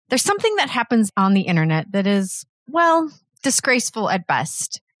There's something that happens on the internet that is, well, disgraceful at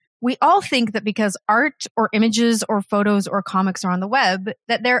best. We all think that because art or images or photos or comics are on the web,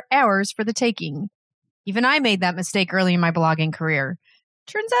 that they're ours for the taking. Even I made that mistake early in my blogging career.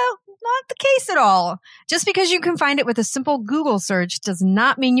 Turns out, not the case at all. Just because you can find it with a simple Google search does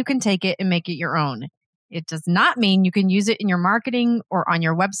not mean you can take it and make it your own. It does not mean you can use it in your marketing or on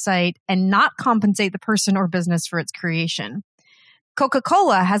your website and not compensate the person or business for its creation.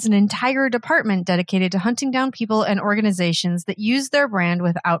 Coca-Cola has an entire department dedicated to hunting down people and organizations that use their brand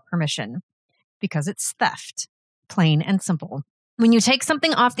without permission. Because it's theft. Plain and simple. When you take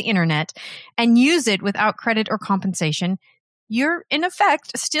something off the internet and use it without credit or compensation, you're in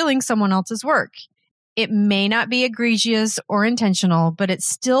effect stealing someone else's work. It may not be egregious or intentional, but it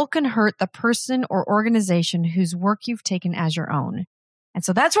still can hurt the person or organization whose work you've taken as your own. And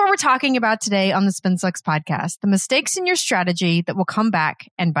so that's what we're talking about today on the Spin Sucks podcast, the mistakes in your strategy that will come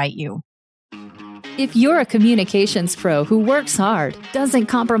back and bite you. If you're a communications pro who works hard, doesn't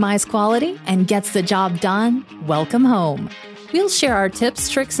compromise quality, and gets the job done, welcome home. We'll share our tips,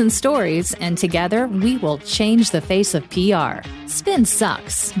 tricks, and stories, and together we will change the face of PR. Spin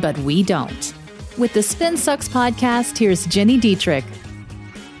sucks, but we don't. With the Spin Sucks podcast, here's Jenny Dietrich.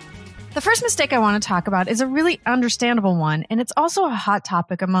 The first mistake I want to talk about is a really understandable one, and it's also a hot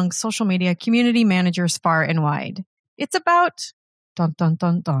topic among social media community managers far and wide. It's about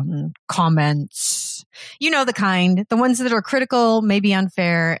comments. You know the kind, the ones that are critical, maybe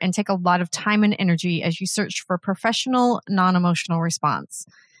unfair, and take a lot of time and energy as you search for a professional, non-emotional response.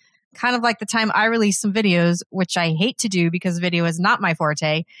 Kind of like the time I released some videos, which I hate to do because video is not my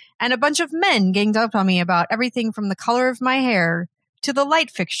forte, and a bunch of men ganged up on me about everything from the color of my hair to the light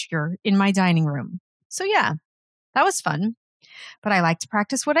fixture in my dining room. So yeah, that was fun. But I like to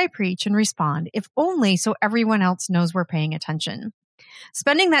practice what I preach and respond, if only so everyone else knows we're paying attention.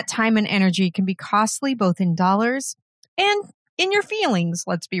 Spending that time and energy can be costly both in dollars and in your feelings,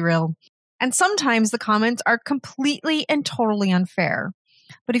 let's be real. And sometimes the comments are completely and totally unfair.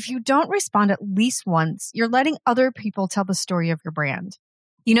 But if you don't respond at least once, you're letting other people tell the story of your brand.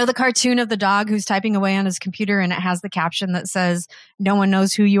 You know the cartoon of the dog who's typing away on his computer and it has the caption that says, "No one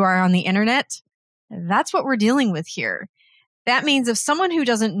knows who you are on the internet"? That's what we're dealing with here. That means if someone who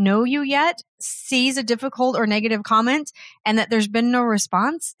doesn't know you yet sees a difficult or negative comment and that there's been no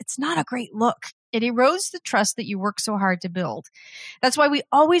response, it's not a great look. It erodes the trust that you work so hard to build. That's why we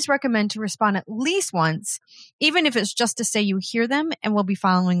always recommend to respond at least once, even if it's just to say you hear them and will be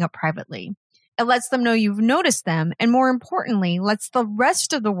following up privately. It lets them know you've noticed them, and more importantly, lets the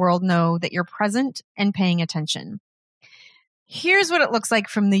rest of the world know that you're present and paying attention. Here's what it looks like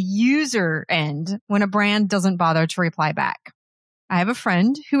from the user end when a brand doesn't bother to reply back. I have a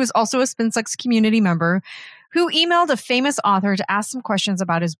friend who is also a Spin Sucks community member who emailed a famous author to ask some questions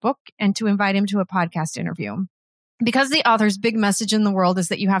about his book and to invite him to a podcast interview. Because the author's big message in the world is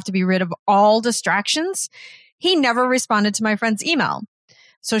that you have to be rid of all distractions, he never responded to my friend's email.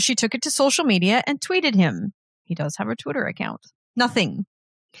 So she took it to social media and tweeted him. He does have a Twitter account. Nothing.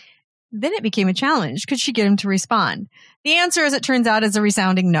 Then it became a challenge. Could she get him to respond? The answer, as it turns out, is a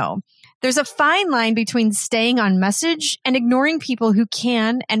resounding no. There's a fine line between staying on message and ignoring people who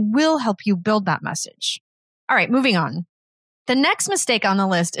can and will help you build that message. All right, moving on. The next mistake on the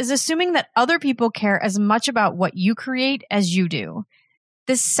list is assuming that other people care as much about what you create as you do.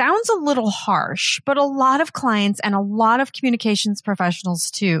 This sounds a little harsh, but a lot of clients and a lot of communications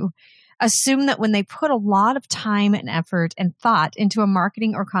professionals too assume that when they put a lot of time and effort and thought into a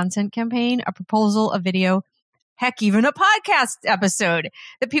marketing or content campaign, a proposal, a video, heck, even a podcast episode,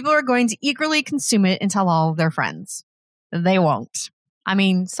 that people are going to eagerly consume it and tell all of their friends. They won't. I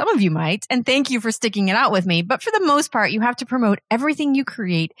mean, some of you might, and thank you for sticking it out with me, but for the most part, you have to promote everything you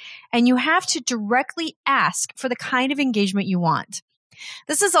create, and you have to directly ask for the kind of engagement you want.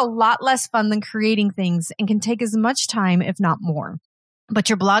 This is a lot less fun than creating things and can take as much time, if not more. But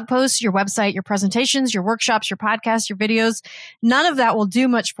your blog posts, your website, your presentations, your workshops, your podcasts, your videos, none of that will do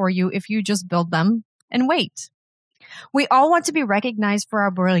much for you if you just build them and wait. We all want to be recognized for our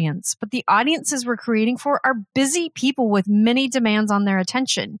brilliance, but the audiences we're creating for are busy people with many demands on their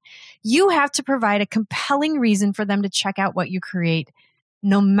attention. You have to provide a compelling reason for them to check out what you create,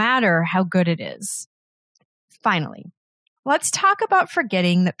 no matter how good it is. Finally, let's talk about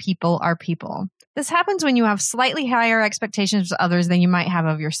forgetting that people are people. This happens when you have slightly higher expectations of others than you might have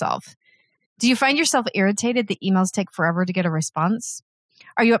of yourself. Do you find yourself irritated that emails take forever to get a response?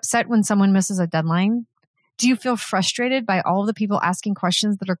 Are you upset when someone misses a deadline? Do you feel frustrated by all of the people asking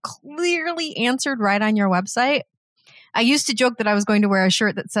questions that are clearly answered right on your website? I used to joke that I was going to wear a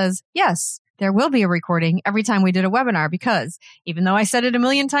shirt that says, "Yes, there will be a recording every time we did a webinar, because even though I said it a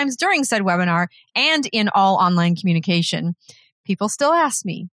million times during said webinar and in all online communication, people still ask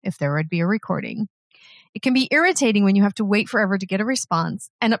me if there would be a recording. It can be irritating when you have to wait forever to get a response,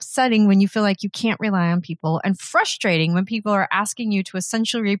 and upsetting when you feel like you can't rely on people, and frustrating when people are asking you to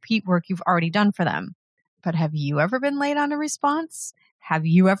essentially repeat work you've already done for them. But have you ever been late on a response? Have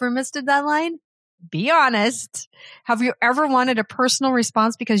you ever missed a deadline? Be honest. Have you ever wanted a personal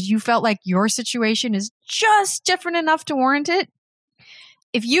response because you felt like your situation is just different enough to warrant it?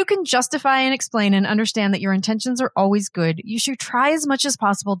 If you can justify and explain and understand that your intentions are always good, you should try as much as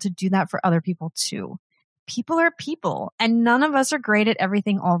possible to do that for other people too. People are people, and none of us are great at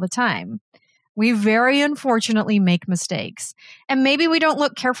everything all the time. We very unfortunately make mistakes, and maybe we don't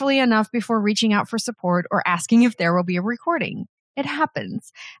look carefully enough before reaching out for support or asking if there will be a recording. It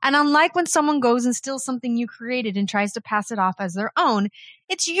happens. And unlike when someone goes and steals something you created and tries to pass it off as their own,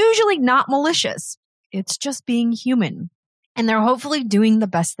 it's usually not malicious. It's just being human, and they're hopefully doing the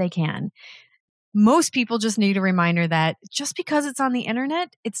best they can. Most people just need a reminder that just because it's on the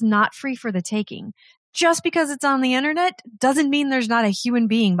internet, it's not free for the taking. Just because it's on the internet doesn't mean there's not a human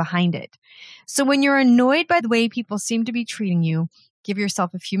being behind it. So when you're annoyed by the way people seem to be treating you, give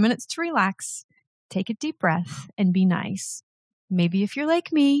yourself a few minutes to relax, take a deep breath, and be nice. Maybe if you're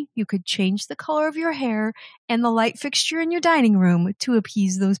like me, you could change the color of your hair and the light fixture in your dining room to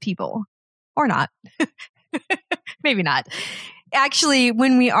appease those people. Or not. Maybe not. Actually,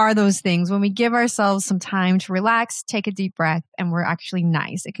 when we are those things, when we give ourselves some time to relax, take a deep breath, and we're actually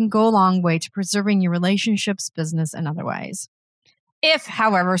nice, it can go a long way to preserving your relationships, business, and otherwise. If,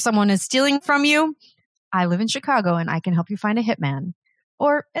 however, someone is stealing from you, I live in Chicago and I can help you find a hitman,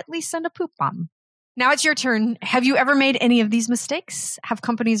 or at least send a poop bomb. Now it's your turn. Have you ever made any of these mistakes? Have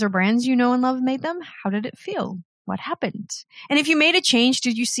companies or brands you know and love made them? How did it feel? What happened? And if you made a change,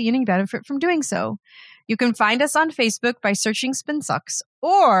 did you see any benefit from doing so? You can find us on Facebook by searching Spin Sucks.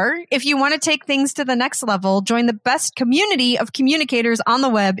 Or if you want to take things to the next level, join the best community of communicators on the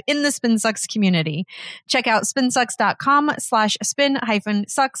web in the Spin Sucks community. Check out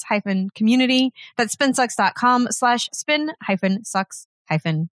spinsucks.com/spin-sucks-community. That's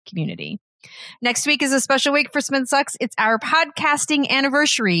spinsucks.com/spin-sucks-community. Next week is a special week for Spin Sucks. It's our podcasting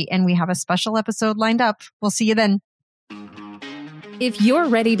anniversary, and we have a special episode lined up. We'll see you then. If you're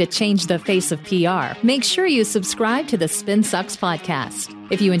ready to change the face of PR, make sure you subscribe to the Spin Sucks podcast.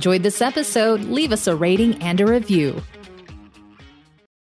 If you enjoyed this episode, leave us a rating and a review.